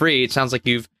completely free. It sounds like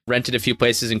you've rented a few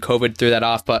places and COVID threw that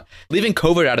off, but leaving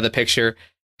COVID out of the picture,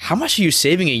 how much are you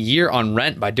saving a year on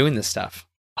rent by doing this stuff?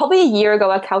 Probably a year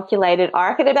ago, I calculated, I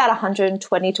reckon about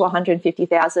 120 to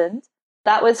 150,000.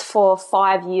 That was for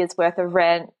 5 years worth of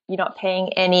rent. You're not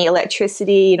paying any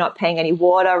electricity, you're not paying any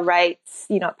water rates,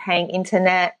 you're not paying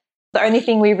internet. The only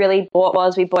thing we really bought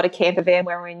was we bought a camper van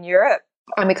when we were in Europe,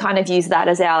 and we kind of used that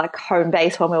as our like home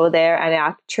base when we were there and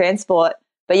our transport.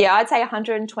 But yeah, I'd say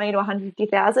 120 to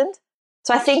 150,000.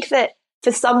 So I think that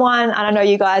for someone, I don't know,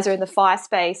 you guys are in the fire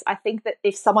space, I think that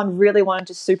if someone really wanted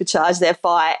to supercharge their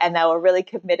fire and they were really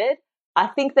committed, I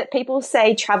think that people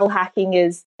say travel hacking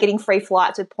is getting free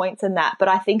flights with points and that, but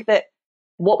I think that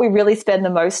what we really spend the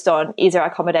most on is our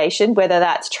accommodation, whether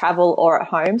that's travel or at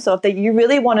home. So if you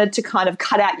really wanted to kind of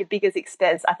cut out your biggest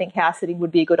expense, I think house sitting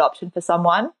would be a good option for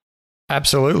someone.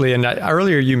 Absolutely. And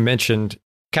earlier you mentioned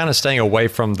kind of staying away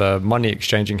from the money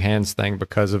exchanging hands thing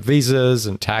because of visas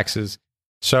and taxes.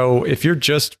 So if you're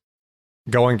just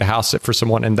going to house sit for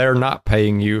someone and they're not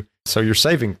paying you, so you're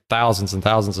saving thousands and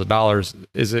thousands of dollars,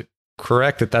 is it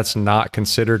correct that that's not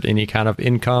considered any kind of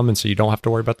income and so you don't have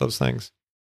to worry about those things?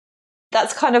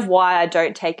 That's kind of why I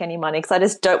don't take any money, because I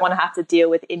just don't want to have to deal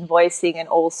with invoicing and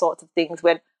all sorts of things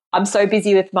when I'm so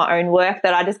busy with my own work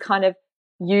that I just kind of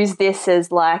use this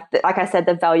as like I said,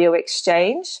 the value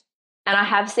exchange. And I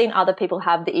have seen other people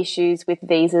have the issues with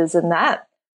visas and that.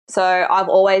 So I've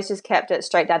always just kept it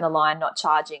straight down the line, not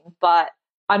charging. But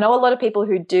I know a lot of people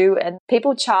who do, and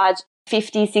people charge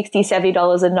 $50, $60,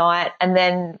 $70 a night and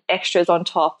then extras on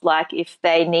top, like if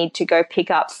they need to go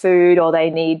pick up food or they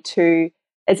need to,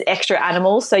 it's extra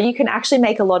animals. So you can actually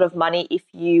make a lot of money if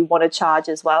you want to charge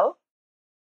as well.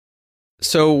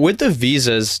 So with the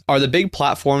visas, are the big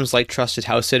platforms like Trusted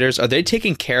House Sitters, are they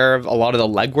taking care of a lot of the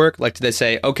legwork? Like, do they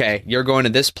say, okay, you're going to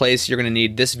this place, you're going to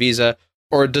need this visa,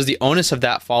 or does the onus of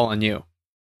that fall on you?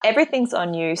 Everything's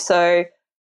on you. So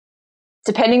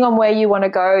depending on where you want to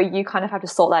go, you kind of have to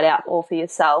sort that out all for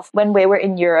yourself. When we were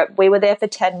in Europe, we were there for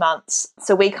 10 months.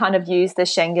 So we kind of used the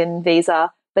Schengen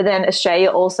visa, but then Australia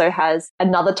also has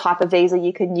another type of visa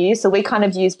you can use. So we kind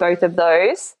of used both of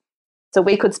those. So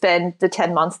we could spend the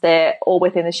 10 months there all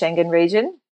within the Schengen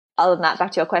region. Other than that,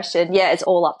 back to your question, yeah, it's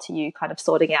all up to you kind of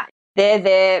sorting out. They're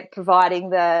there providing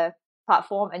the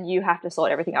platform and you have to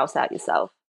sort everything else out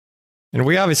yourself. And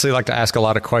we obviously like to ask a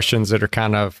lot of questions that are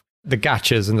kind of the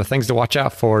gotchas and the things to watch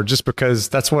out for, just because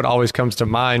that's what always comes to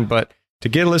mind. But to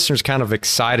get listeners kind of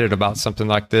excited about something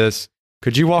like this,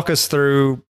 could you walk us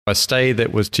through a stay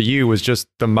that was to you was just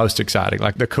the most exciting,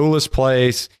 like the coolest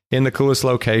place in the coolest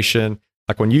location?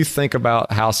 Like when you think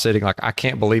about house sitting, like I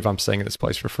can't believe I'm staying in this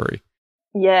place for free.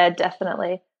 Yeah,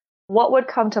 definitely. What would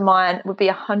come to mind would be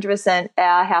 100%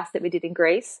 our house that we did in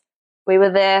Greece. We were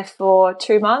there for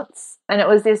 2 months and it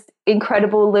was this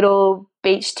incredible little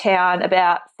beach town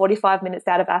about 45 minutes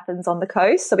out of Athens on the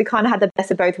coast. So we kind of had the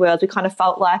best of both worlds. We kind of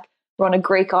felt like we're on a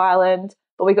Greek island,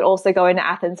 but we could also go into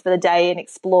Athens for the day and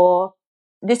explore.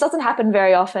 This doesn't happen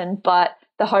very often, but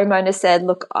the homeowner said,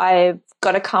 look, I've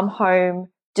got to come home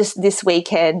just this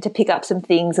weekend to pick up some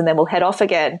things and then we'll head off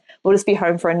again. We'll just be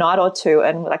home for a night or two.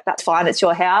 And we're like, that's fine, it's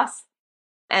your house.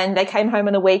 And they came home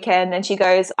on the weekend and she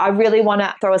goes, I really want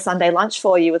to throw a Sunday lunch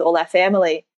for you with all our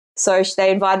family. So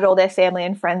they invited all their family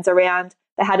and friends around.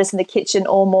 They had us in the kitchen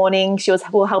all morning. We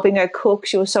were helping her cook.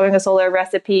 She was showing us all her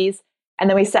recipes. And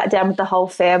then we sat down with the whole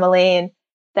family and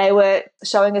they were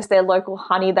showing us their local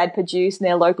honey they'd produced and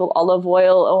their local olive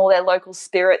oil and all their local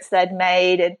spirits they'd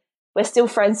made. And we're still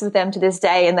friends with them to this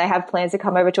day and they have plans to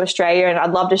come over to Australia and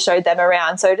I'd love to show them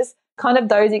around. So just kind of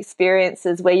those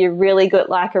experiences where you really got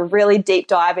like a really deep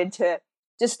dive into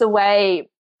just the way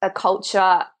a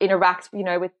culture interacts, you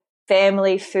know, with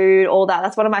family, food, all that.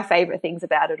 That's one of my favorite things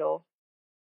about it all.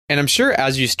 And I'm sure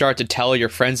as you start to tell your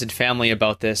friends and family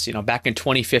about this, you know, back in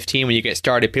 2015 when you get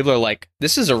started, people are like,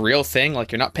 this is a real thing.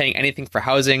 Like you're not paying anything for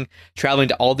housing, traveling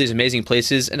to all these amazing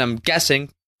places. And I'm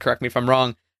guessing, correct me if I'm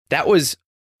wrong, that was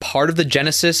part of the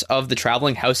genesis of the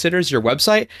Traveling House Sitters, your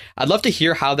website. I'd love to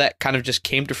hear how that kind of just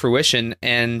came to fruition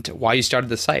and why you started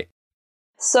the site.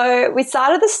 So we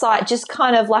started the site just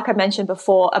kind of, like I mentioned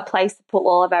before, a place to put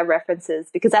all of our references,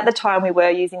 because at the time we were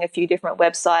using a few different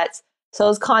websites. So it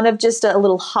was kind of just a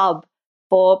little hub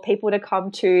for people to come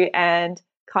to and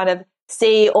kind of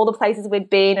see all the places we'd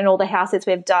been and all the house sits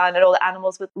we've done and all the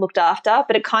animals we've looked after.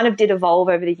 But it kind of did evolve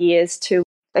over the years to,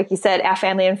 like you said, our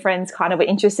family and friends kind of were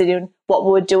interested in what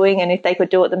we were doing and if they could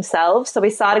do it themselves. So we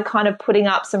started kind of putting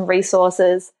up some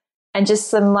resources and just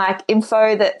some like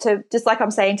info that, to just like I'm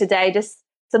saying today, just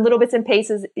some little bits and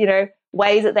pieces,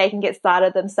 ways that they can get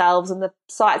started themselves and the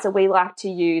sites that we like to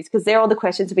use, because they're all the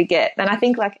questions we get. And I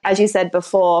think, like, as you said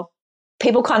before,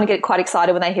 people kind of get quite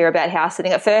excited when they hear about house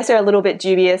sitting. At first, they're a little bit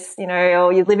dubious,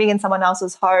 or you're living in someone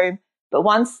else's home. But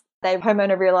once the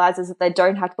homeowner realizes that they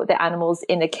don't have to put their animals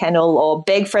in a kennel or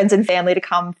beg friends and family to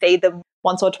come feed them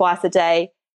once or twice a day,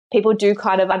 people do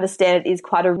kind of understand it is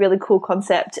quite a really cool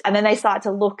concept. And then they start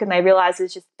to look and they realize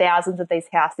there's just thousands of these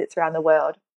house sits around the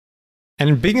world.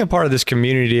 And being a part of this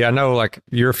community, I know like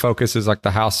your focus is like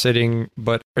the house sitting,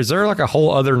 but is there like a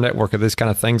whole other network of this kind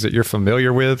of things that you're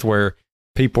familiar with where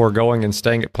people are going and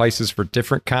staying at places for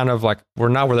different kind of like, we're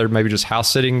not where they're maybe just house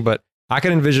sitting, but I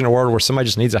can envision a world where somebody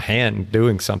just needs a hand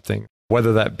doing something,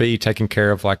 whether that be taking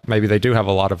care of like, maybe they do have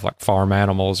a lot of like farm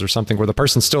animals or something where the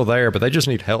person's still there, but they just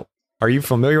need help. Are you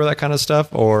familiar with that kind of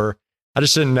stuff? Or I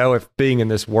just didn't know if being in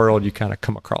this world, you kind of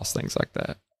come across things like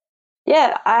that.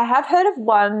 Yeah, I have heard of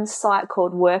one site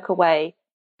called Workaway,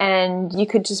 and you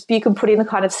can put in the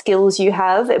kind of skills you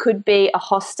have. It could be a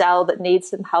hostel that needs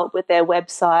some help with their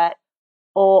website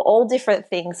or all different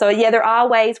things. So yeah, there are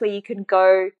ways where you can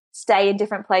go stay in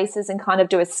different places and kind of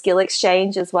do a skill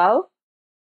exchange as well.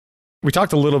 We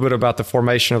talked a little bit about the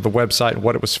formation of the website and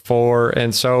what it was for.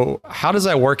 And so how does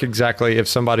that work exactly if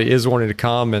somebody is wanting to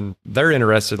come and they're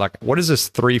interested? Like, what is this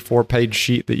 3-4 page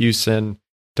sheet that you send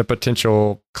to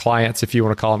potential clients, if you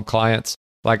want to call them clients?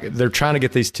 Like, they're trying to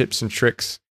get these tips and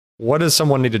tricks. What does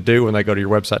someone need to do when they go to your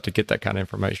website to get that kind of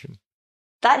information?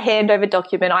 That handover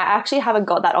document, I actually haven't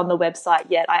got that on the website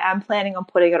yet. I am planning on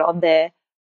putting it on there.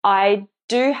 I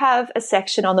do have a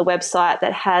section on the website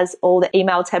that has all the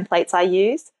email templates I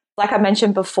use. Like I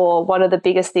mentioned before, one of the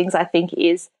biggest things I think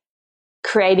is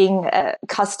creating a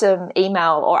custom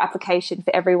email or application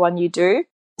for everyone you do.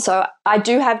 So I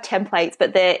do have templates,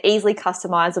 but they're easily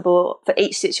customizable for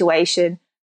each situation.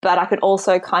 But I could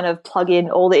also kind of plug in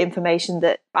all the information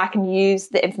that I can use,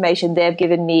 the information they've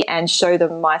given me, and show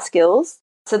them my skills.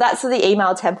 So that's the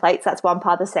email templates. That's one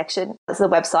part of the section. That's the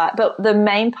website. But the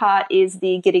main part is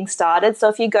the getting started. So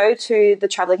if you go to the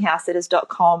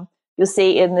travelinghousesitters.com, you'll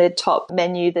see in the top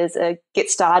menu, there's a get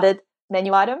started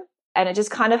menu item. And it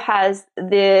just kind of has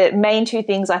the main two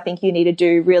things I think you need to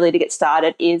do really to get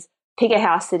started is pick a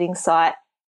house sitting site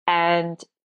and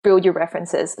build your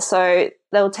references. So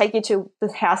they'll take you to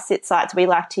the house sit sites we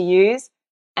like to use,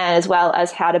 and as well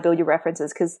as how to build your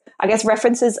references. Because I guess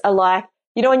references are like,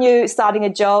 when you're starting a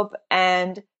job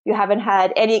and you haven't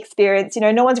had any experience,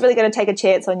 no one's really going to take a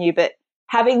chance on you, but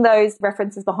having those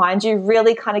references behind you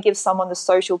really kind of gives someone the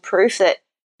social proof that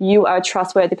you are a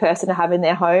trustworthy person to have in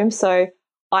their home. So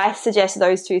I suggest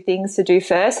those two things to do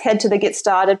first. Head to the Get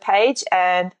Started page,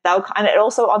 and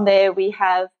also on there we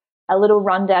have a little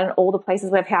rundown of all the places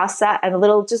we've house sat and a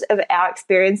little just of our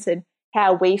experience and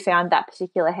how we found that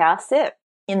particular house sit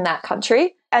in that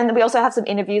country. And we also have some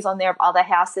interviews on there of other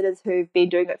house sitters who've been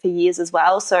doing it for years as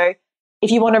well. So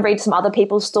if you want to read some other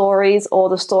people's stories or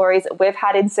the stories that we've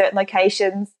had in certain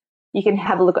locations, you can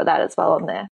have a look at that as well on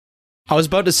there. I was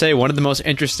about to say, one of the most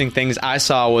interesting things I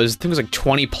saw was, I think it was like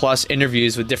 20 plus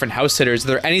interviews with different house sitters. Are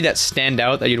there any that stand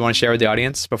out that you'd want to share with the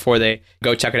audience before they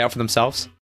go check it out for themselves?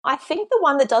 I think the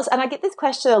one that does, and I get this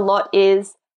question a lot,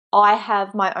 is I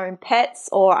have my own pets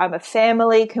or I'm a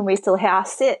family, can we still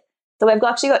house sit? So we've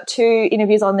actually got 2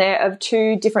 interviews on there of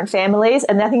 2 different families,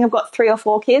 and I think I've got 3 or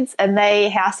 4 kids and they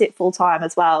house sit full time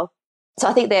as well. So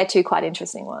I think they're 2 quite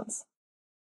interesting ones.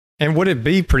 And would it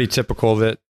be pretty typical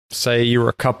that, say you were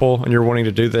a couple and you're wanting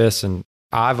to do this and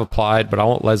I've applied, but I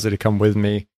want Leslie to come with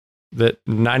me, that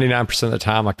 99% of the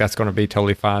time, like that's going to be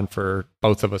totally fine for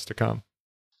both of us to come?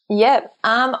 Yeah.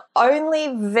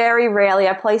 Only very rarely.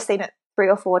 I've probably seen it 3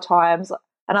 or 4 times,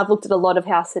 and I've looked at a lot of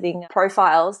house sitting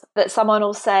profiles that someone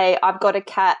will say, I've got a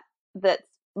cat that's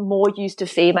more used to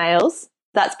females.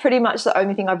 That's pretty much the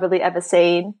only thing I've really ever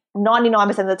seen.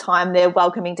 99% of the time, they're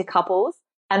welcoming to couples.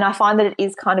 And I find that it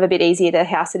is kind of a bit easier to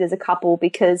house it as a couple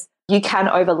because you can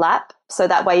overlap. So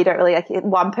that way you don't really,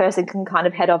 one person can kind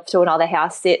of head off to another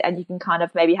house sit and you can kind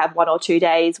of maybe have 1 or 2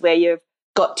 days where you've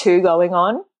got 2 going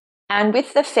on. And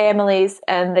with the families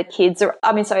and the kids,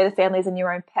 the families and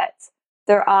your own pets,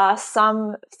 there are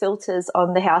some filters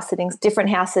on the house sittings, different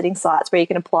house sitting sites where you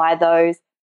can apply those.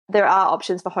 There are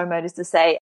options for homeowners to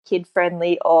say kid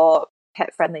friendly or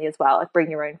pet friendly as well, like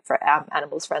bring your own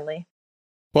animals friendly.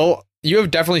 Well, you have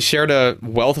definitely shared a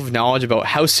wealth of knowledge about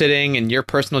house sitting and your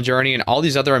personal journey and all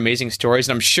these other amazing stories.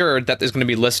 And I'm sure that there's going to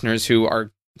be listeners who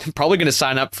are probably going to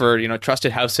sign up for,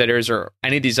 Trusted House Sitters or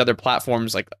any of these other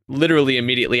platforms, like literally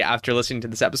immediately after listening to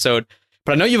this episode.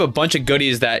 But I know you have a bunch of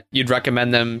goodies that you'd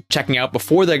recommend them checking out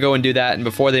before they go and do that and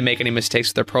before they make any mistakes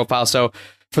with their profile. So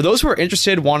for those who are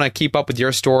interested, want to keep up with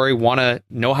your story, want to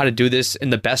know how to do this in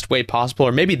the best way possible,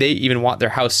 or maybe they even want their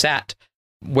house sat,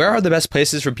 where are the best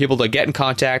places for people to get in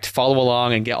contact, follow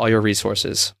along, and get all your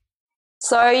resources?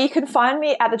 So you can find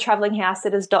me at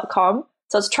thetravelinghousesitters.com.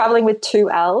 So it's traveling with 2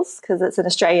 L's because it's an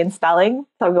Australian spelling,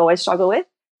 so we always struggle with.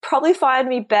 Probably find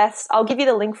me best, I'll give you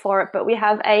the link for it, but we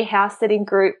have a house sitting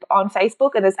group on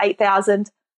Facebook and there's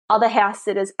 8,000 other house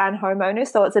sitters and homeowners.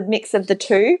 So it's a mix of the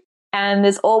two. And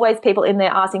there's always people in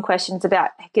there asking questions about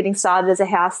getting started as a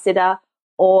house sitter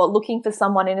or looking for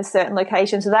someone in a certain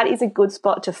location. So that is a good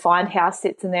spot to find house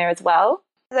sits in there as well.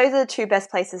 Those are the 2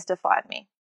 best places to find me.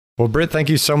 Well, Britt, thank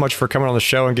you so much for coming on the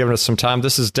show and giving us some time.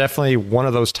 This is definitely one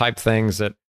of those type things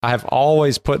that I have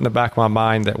always put in the back of my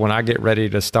mind that when I get ready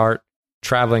to start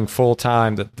traveling full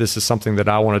time, that this is something that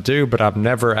I want to do, but I've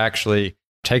never actually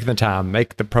taken the time,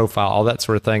 make the profile, all that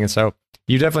sort of thing. And so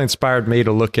you definitely inspired me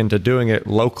to look into doing it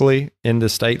locally in the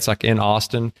States, like in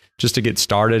Austin, just to get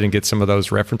started and get some of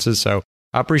those references. So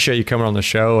I appreciate you coming on the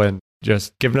show and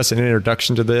just giving us an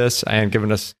introduction to this and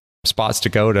giving us spots to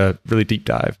go to really deep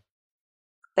dive.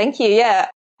 Thank you. Yeah.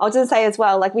 I was going to say as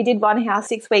well, like we did one house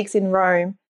 6 weeks in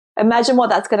Rome. Imagine what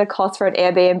that's going to cost for an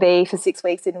Airbnb for 6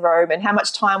 weeks in Rome and how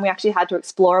much time we actually had to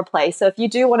explore a place. So if you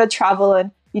do want to travel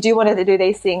and you do want to do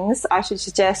these things, I should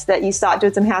suggest that you start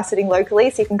doing some house sitting locally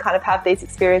so you can kind of have these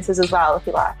experiences as well if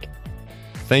you like.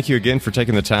 Thank you again for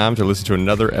taking the time to listen to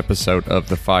another episode of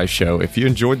The Fi Show. If you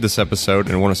enjoyed this episode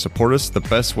and want to support us, the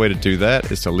best way to do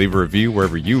that is to leave a review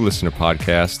wherever you listen to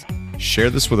podcasts. Share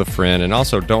this with a friend, and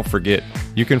also don't forget,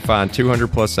 you can find 200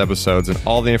 plus episodes and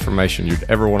all the information you'd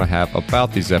ever want to have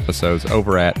about these episodes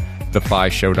over at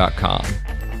thefishow.com.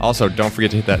 Also, don't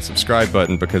forget to hit that subscribe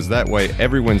button because that way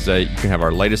every Wednesday you can have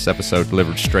our latest episode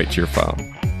delivered straight to your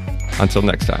phone. Until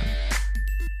next time.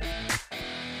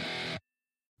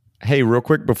 Hey, real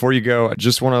quick before you go, I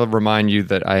just want to remind you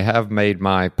that I have made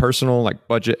my personal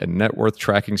budget and net worth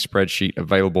tracking spreadsheet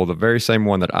available, the very same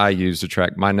one that I use to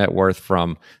track my net worth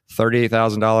from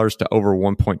 $38,000 to over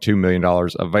 $1.2 million,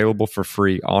 available for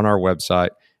free on our website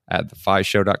at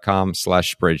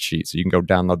thefishow.com/spreadsheet. So you can go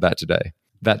download that today.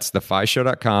 That's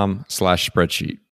thefishow.com/spreadsheet.